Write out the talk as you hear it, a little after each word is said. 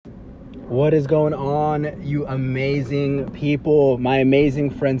What is going on, you amazing people, my amazing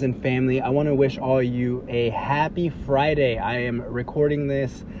friends and family? I want to wish all of you a happy Friday. I am recording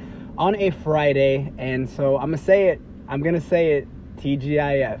this on a Friday, and so I'm going to say it,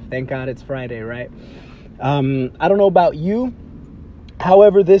 TGIF. Thank God it's Friday, right? I don't know about you.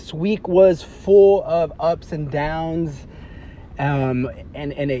 However, this week was full of ups and downs. And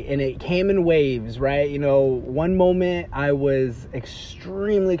it came in waves, right? You know, one moment I was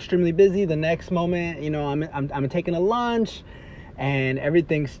extremely busy. The next moment, you know, I'm taking a lunch and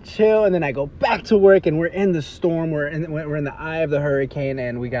everything's chill. And then I go back to work and we're in the storm. We're in the eye of the hurricane,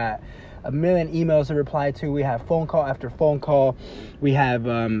 and we got a million emails to reply to. We have phone call after phone call. We have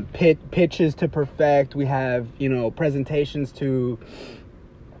pitches to perfect. We have, you know, presentations to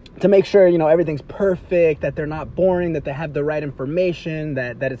make sure, you know, everything's perfect, that they're not boring, that they have the right information,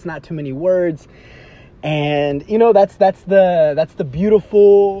 that it's not too many words. And, you know, that's the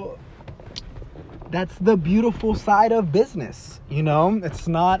beautiful side of business. You know, it's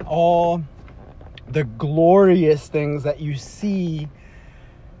not all the glorious things that you see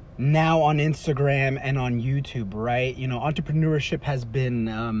now on Instagram and on YouTube, right? You know, entrepreneurship has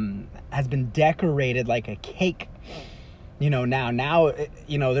been decorated like a cake. You know, now,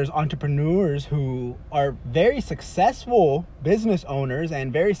 you know, there's entrepreneurs who are very successful business owners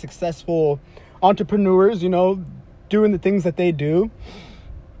and very successful entrepreneurs, you know, doing the things that they do.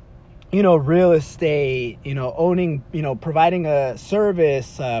 You know, real estate, you know, owning, you know, providing a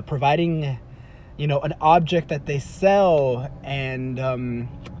service, providing, you know, an object that they sell. And,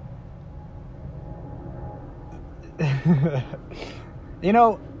 you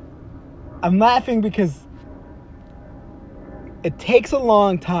know, I'm laughing because it takes a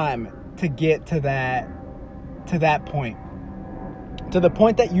long time to get to that point, to the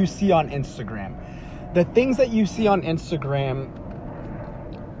point that you see on Instagram. The things that you see on Instagram,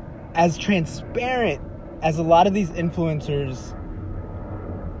 as transparent as a lot of these influencers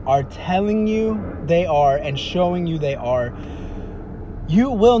are telling you they are and showing you they are, you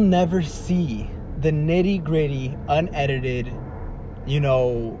will never see the nitty-gritty, unedited, you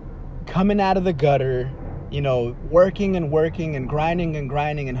know, coming out of the gutter, you know, working and grinding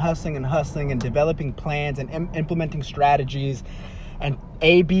and hustling and developing plans and implementing strategies and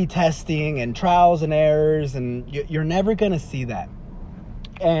A/B testing and trials and errors. And you're never going to see that.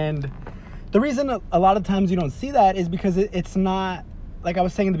 And the reason a lot of times you don't see that is because it's not, like I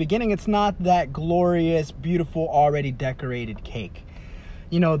was saying in the beginning, it's not that glorious, beautiful, already decorated cake.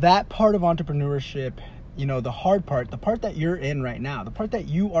 You know, that part of entrepreneurship, you know, the hard part, the part that you're in right now, the part that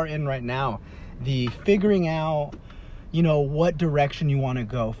you are in right now, the figuring out, you know, what direction you want to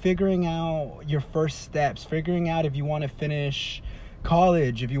go, figuring out your first steps, figuring out if you want to finish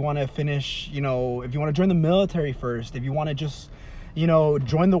college, if you want to finish, you know, if you want to join the military first, if you want to just, you know,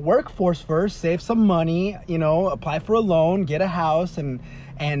 join the workforce first, save some money, you know, apply for a loan, get a house and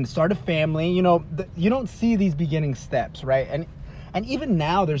start a family. You know, you don't see these beginning steps, right? And even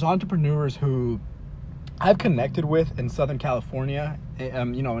now there's entrepreneurs who I've connected with in Southern California,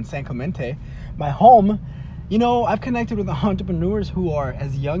 you know, in San Clemente, my home. You know, I've connected with entrepreneurs who are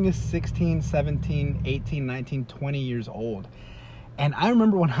as young as 16, 17, 18, 19, 20 years old. And I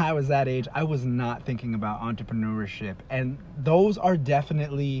remember when I was that age, I was not thinking about entrepreneurship. And those are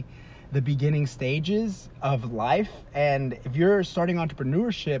definitely the beginning stages of life. And if you're starting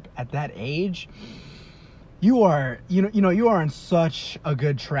entrepreneurship at that age, you are on such a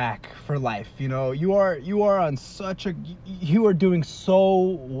good track for life. You know, you are doing so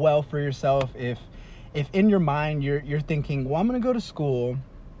well for yourself. If in your mind you're thinking, well, I'm going to go to school,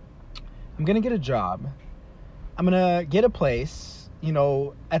 I'm going to get a job, I'm going to get a place, you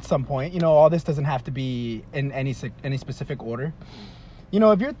know, at some point. You know, all this doesn't have to be in any specific order. You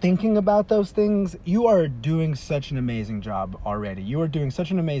know, if you're thinking about those things, you are doing such an amazing job already. You are doing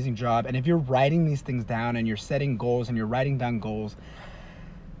such an amazing job. And if you're writing these things down and you're setting goals and you're writing down goals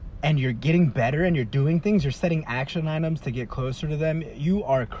and you're getting better and you're doing things, you're setting action items to get closer to them, you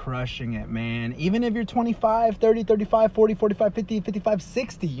are crushing it, man. Even if you're 25, 30, 35, 40, 45, 50, 55,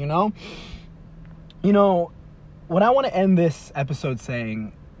 60, you know? You know, what I want to end this episode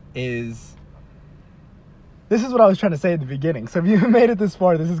saying is, this is what I was trying to say at the beginning. So if you made it this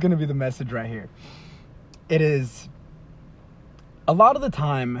far, this is going to be the message right here. It is, a lot of the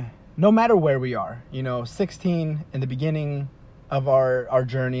time, no matter where we are, you know, 16 in the beginning of our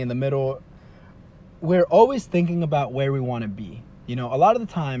journey, in the middle, we're always thinking about where we want to be. You know, a lot of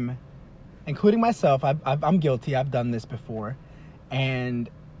the time, including myself, I'm guilty. I've done this before. And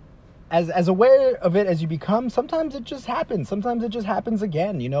as aware of it as you become, sometimes it just happens. Sometimes it just happens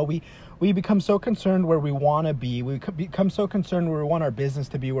again. You know, we become so concerned where we want to be. We become so concerned where we want our business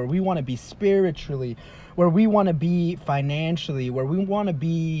to be, where we want to be spiritually, where we want to be financially, where we want to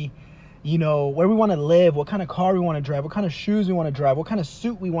be, you know, where we want to live, what kind of car we want to drive, what kind of shoes we want to drive, what kind of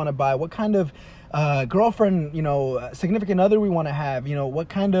suit we want to buy, what kind of girlfriend, you know, significant other we want to have, you know, what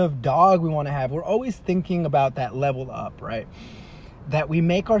kind of dog we want to have. We're always thinking about that level up, right? That we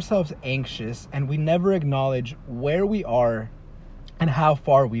make ourselves anxious and we never acknowledge where we are and how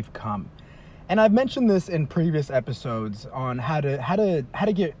far we've come. And I've mentioned this in previous episodes on how to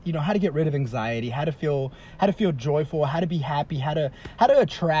get, you know, how to get rid of anxiety, how to feel joyful, how to be happy, how to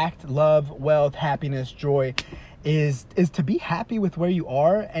attract love, wealth, happiness, joy, is to be happy with where you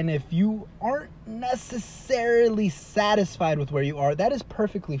are. And if you aren't necessarily satisfied with where you are, that is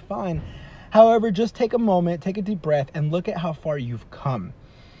perfectly fine. However, just take a moment, take a deep breath, and look at how far you've come.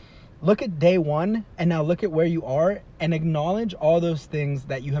 Look at day one, and now look at where you are, and acknowledge all those things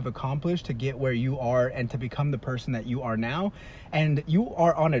that you have accomplished to get where you are and to become the person that you are now. And you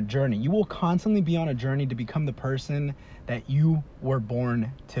are on a journey. You will constantly be on a journey to become the person that you were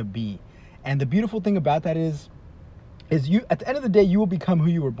born to be. And the beautiful thing about that is you, at the end of the day, you will become who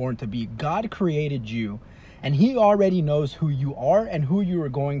you were born to be. God created you, and he already knows who you are and who you are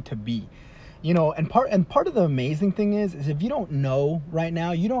going to be. You know, and part of the amazing thing is if you don't know right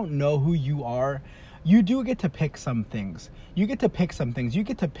now, you don't know who you are, you do get to pick some things. You get to pick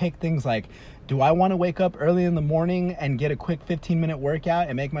things like, do I want to wake up early in the morning and get a quick 15-minute workout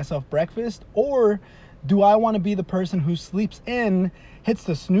and make myself breakfast? Or do I want to be the person who sleeps in, hits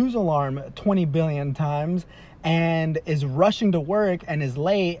the snooze alarm 20 billion times, and is rushing to work and is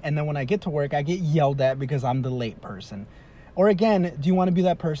late, and then when I get to work, I get yelled at because I'm the late person? Or again, do you want to be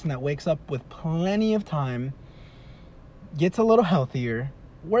that person that wakes up with plenty of time, gets a little healthier,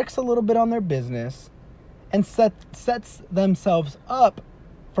 works a little bit on their business, and sets themselves up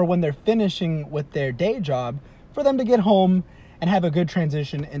for when they're finishing with their day job, for them to get home and have a good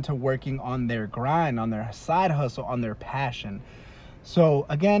transition into working on their grind, on their side hustle, on their passion? So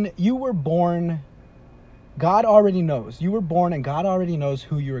again, you were born, God already knows. You were born and God already knows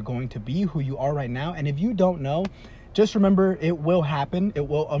who you are going to be, who you are right now. And if you don't know, just remember, it will happen. It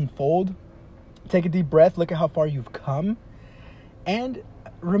will unfold. Take a deep breath. Look at how far you've come. And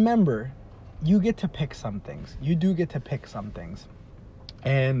remember, you get to pick some things. You do get to pick some things.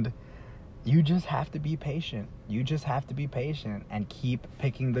 And you just have to be patient. You just have to be patient and keep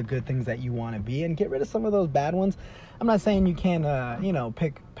picking the good things that you want to be and get rid of some of those bad ones. I'm not saying you can,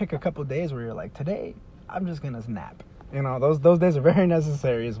 pick a couple of days where you're like, today, I'm just going to nap. You know, those days are very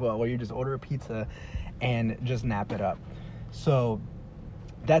necessary as well, where you just order a pizza and just nap it up. So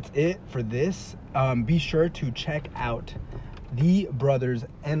that's it for this. Be sure to check out The Brothers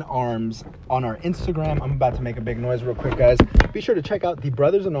in Arms on our Instagram. I'm about to make a big noise real quick, guys. Be sure to check out The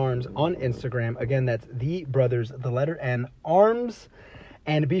Brothers in Arms on Instagram. Again, that's The Brothers, the letter N, Arms.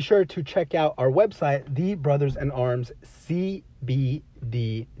 And be sure to check out our website, The Brothers in Arms, CBD.co.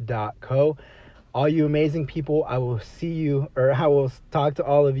 All you amazing people, I will talk to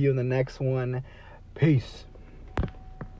all of you in the next one. Peace.